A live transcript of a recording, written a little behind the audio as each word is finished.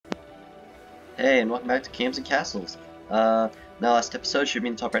Hey, and welcome back to Games and Castles. Now last episode should be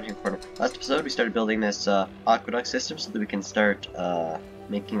in the top right hand corner. Last episode we started building this aqueduct system so that we can start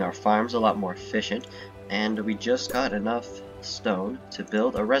making our farms a lot more efficient, and we just got enough stone to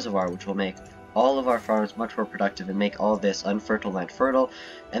build a reservoir which will make all of our farms much more productive and make all of this unfertile land fertile,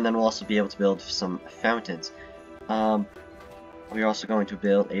 and then we'll also be able to build some fountains. We're also going to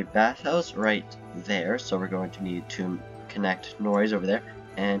build a bathhouse right there, so we're going to need to connect noise over there.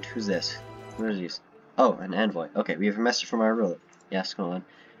 And who's this? Who are these? Oh, an envoy. Okay, we have a message from our ruler. Yes, go on.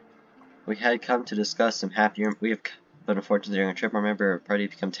 We had come to discuss some happier. We have, but unfortunately during our trip, our member of our party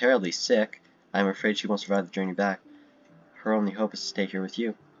become terribly sick. I am afraid she won't survive the journey back. Her only hope is to stay here with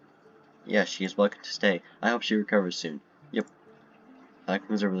you. Yes, she is welcome to stay. I hope she recovers soon. Yep. That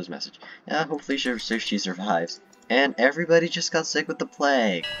concludes our ruler's message. Yeah, hopefully she survives. And everybody just got sick with the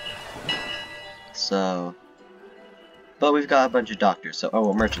plague. So. But we've got a bunch of doctors, so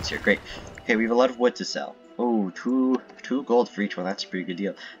well, merchants here, great. Okay, we have a lot of wood to sell. Oh, two gold for each one, that's a pretty good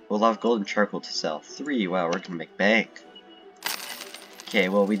deal. We'll have gold and charcoal to sell. 3, wow, we're gonna make bank. Okay,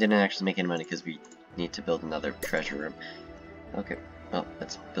 well, we didn't actually make any money because we need to build another treasure room. Okay, well,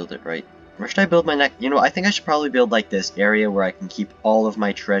 let's build it right. Where should I build my next? You know, I think I should probably build like this area where I can keep all of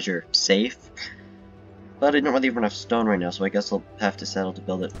my treasure safe. But I don't really have enough stone right now, so I guess I'll have to settle to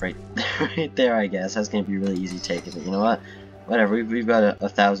build it right, right there, I guess. That's going to be really easy taking it. You know what? Whatever, we've got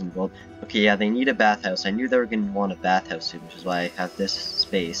 1,000 gold. Okay, yeah, they need a bathhouse. I knew they were going to want a bathhouse soon, which is why I have this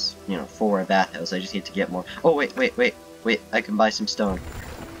space, you know, for a bathhouse. I just need to get more. Oh, wait, I can buy some stone.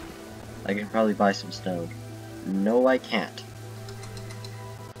 I can probably buy some stone. No, I can't.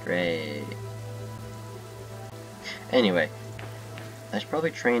 Great. Anyway, I should probably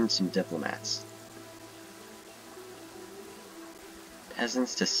train some diplomats.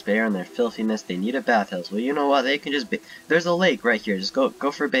 Peasants to spare in their filthiness, they need a bathhouse. Well, you know what, they can just there's a lake right here, just go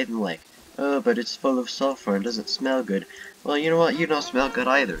for a bathe in the lake. Oh, but it's full of sulfur and doesn't smell good. Well, you know what, you don't smell good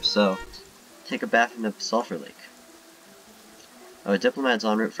either, so take a bath in the sulfur lake. Oh, a diplomat's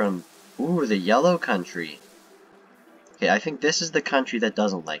en route from, ooh, the yellow country. Okay, I think this is the country that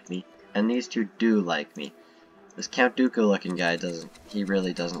doesn't like me, and these two do like me. This Count Dooku looking guy he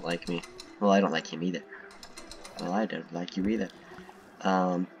really doesn't like me. Well, I don't like him either. Well, I don't like you either.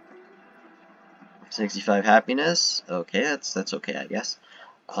 65 happiness. Okay, that's okay, I guess.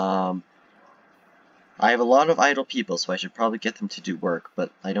 I have a lot of idle people, so I should probably get them to do work,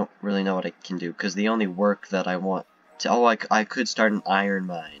 but I don't really know what I can do, because the only work that I want to... Oh, I could start an iron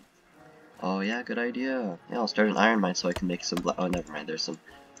mine. Oh, yeah, good idea. Yeah, I'll start an iron mine so I can make some... Oh, never mind, there's some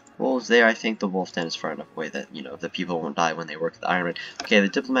wolves there. I think the wolf den is far enough away that, you know, the people won't die when they work at the iron mine. Okay, the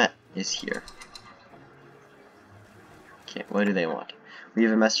diplomat is here. Okay, what do they want? We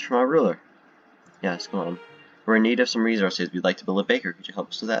have a message from our ruler. Yes, go on. We're in need of some resources. We'd like to build a baker. Could you help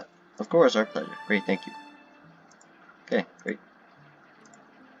us with that? Of course, our pleasure. Great, thank you. Okay, great.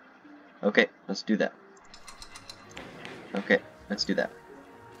 Okay, let's do that. Okay, let's do that.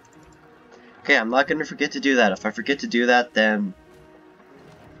 Okay, I'm not going to forget to do that. If I forget to do that, then...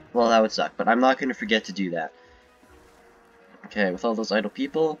 well, that would suck, but I'm not going to forget to do that. Okay, with all those idle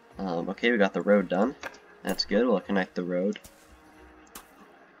people, okay, we got the road done. That's good, we'll connect the road.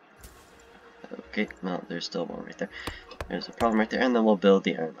 Okay, well, there's still one right there. There's a problem right there, and then we'll build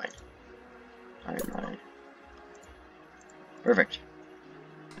the iron mine. Iron mine. Perfect.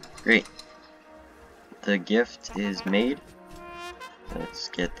 Great. The gift is made. Let's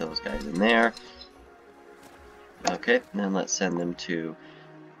get those guys in there. Okay, then let's send them to...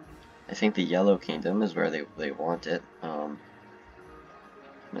 I think the Yellow Kingdom is where they want it.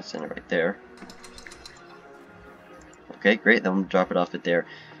 Let's send it right there. Okay, great, then we'll drop it off at their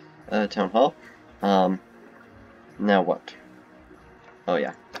town hall. Now what? Oh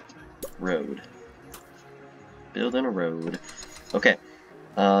yeah. Road. Building a road. Okay.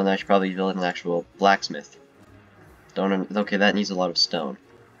 Now I should probably build an actual blacksmith. Okay, that needs a lot of stone.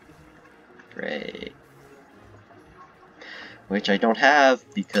 Great. Which I don't have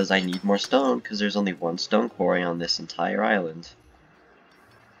because I need more stone because there's only one stone quarry on this entire island.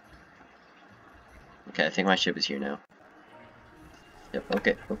 Okay, I think my ship is here now. Yep,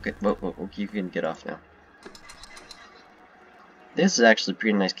 okay, whoa, you can get off now. This is actually a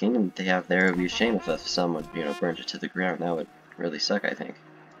pretty nice kingdom that they have there. It would be a shame if someone, you know, burned it to the ground. That would really suck, I think.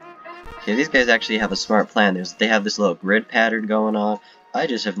 Okay, these guys actually have a smart plan. They have this little grid pattern going on. I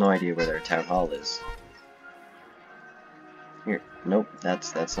just have no idea where their town hall is. Here, nope,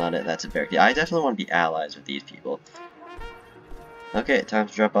 that's not it. That's a bear. Yeah, I definitely want to be allies with these people. Okay, time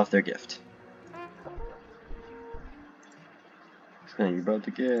to drop off their gift. You brought the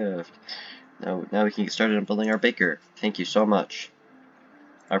gift. Now we can get started on building our baker. Thank you so much.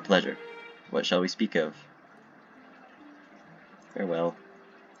 Our pleasure. What shall we speak of? Farewell.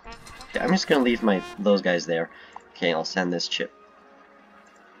 Okay, I'm just gonna leave those guys there. Okay, I'll send this chip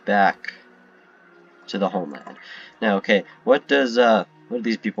back to the homeland. Now, okay, what do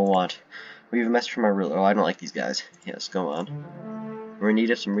these people want? We have a message from our ruler. Oh, I don't like these guys. Yes, go on. We're in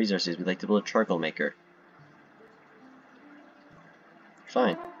need of some resources. We'd like to build a charcoal maker.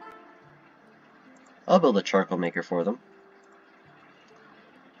 Fine. I'll build a charcoal maker for them.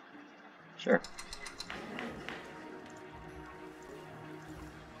 Sure.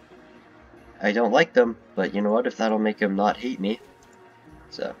 I don't like them, but you know what? If that'll make them not hate me,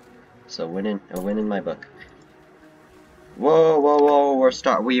 so a win in my book. Whoa, whoa,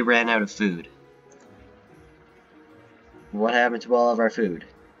 whoa! We ran out of food. What happened to all of our food?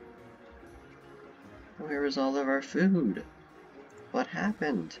 Where is all of our food? What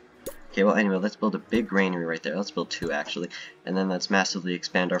happened? Okay, well anyway, let's build a big granary right there. Let's build 2 actually, and then let's massively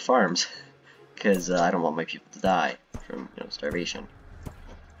expand our farms, because I don't want my people to die from starvation.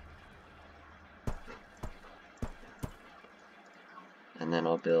 And then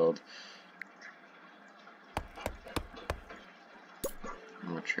I'll build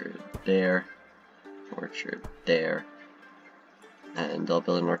orchard there, orchard there, and I'll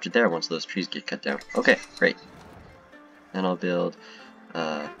build an orchard there once those trees get cut down. Okay, great. And I'll build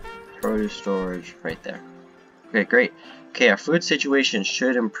produce storage right there. Okay, great. Okay, our food situation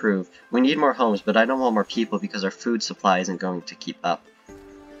should improve. We need more homes, but I don't want more people because our food supply isn't going to keep up.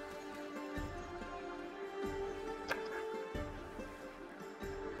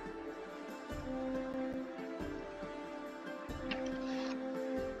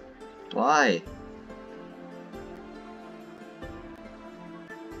 Why?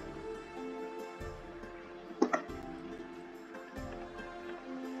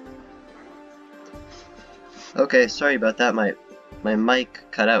 Okay, sorry about that. My mic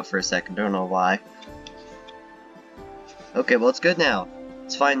cut out for a second. Don't know why. Okay, well it's good now.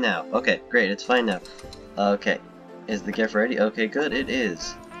 It's fine now. Okay, great. It's fine now. Okay, is the gift ready? Okay, good. It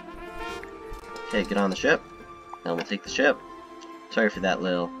is. Okay, get on the ship. Now we'll take the ship. Sorry for that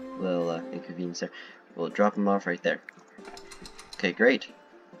little inconvenience there. We'll drop them off right there. Okay, great.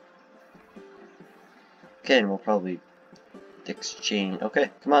 Okay, and we'll probably exchange. Okay,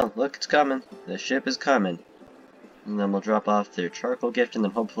 come on, look, it's coming. The ship is coming. And then we'll drop off their charcoal gift, and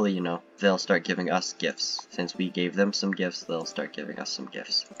then hopefully, they'll start giving us gifts. Since we gave them some gifts, they'll start giving us some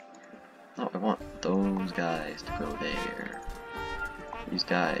gifts. Oh, I want those guys to go there. These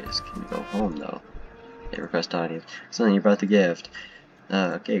guys can go home, though. Okay, request audience. So then you brought the gift.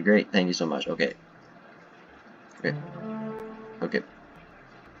 Okay, great. Thank you so much. Okay. Okay. Okay.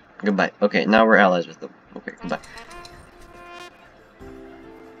 Goodbye. Okay, now we're allies with them. Okay, goodbye.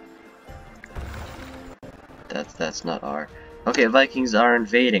 That's not R. Okay, Vikings are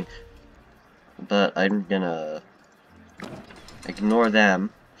invading. But I'm gonna ignore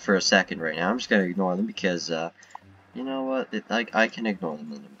them for a second right now. I'm just gonna ignore them because, you know what? I can ignore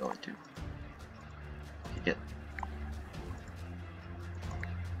them, and I'm going to. Get.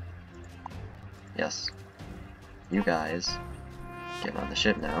 Yes. You guys get on the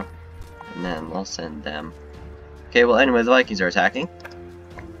ship now. And then I'll send them. Okay, well anyway, the Vikings are attacking.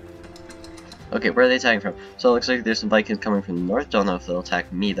 Okay, where are they attacking from? So it looks like there's some Vikings coming from the north. Don't know if they'll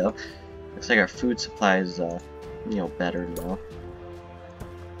attack me though. Looks like our food supply is, better now.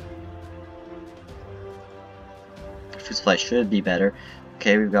 Our food supply should be better.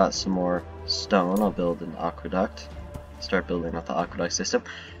 Okay, we've got some more stone. I'll build an aqueduct. Start building out the aqueduct system.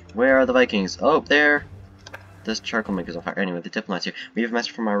 Where are the Vikings? Oh, there! This charcoal maker's on fire. Anyway, the diplomats here. We have a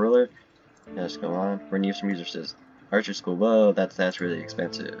message from our ruler. Yes, go on. We're in need of some resources. Archer school. Whoa, that's really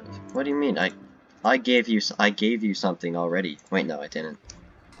expensive. What do you mean? I gave you something already. Wait, no, I didn't.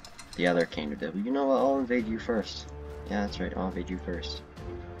 The other kingdom did. Well, you know what? I'll invade you first. Yeah, that's right. I'll invade you first.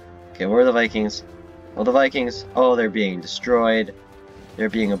 Okay, where are the Vikings? Oh, the Vikings. Oh, they're being destroyed. They're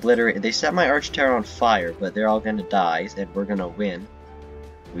being obliterated. They set my arch tower on fire, but they're all gonna die, and we're gonna win.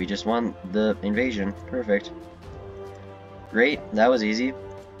 We just won the invasion. Perfect. Great. That was easy.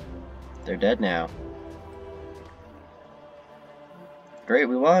 They're dead now. Great,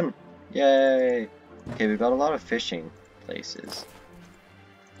 we won! Yay! Okay, we've got a lot of fishing places.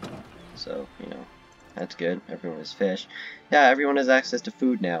 So, that's good. Everyone has fish. Yeah, everyone has access to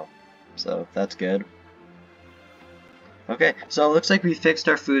food now. So, that's good. Okay, so it looks like we fixed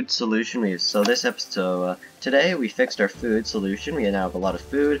our food solution. Today we fixed our food solution. We now have a lot of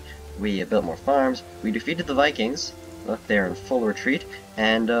food. We built more farms. We defeated the Vikings. Look, they're in full retreat.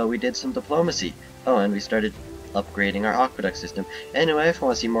 And we did some diplomacy. Oh, and we started upgrading our aqueduct system. Anyway, if you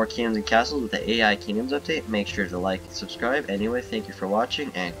want to see more kingdoms and castles with the AI Kingdoms update, make sure to like and subscribe. Anyway, thank you for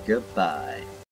watching, and goodbye.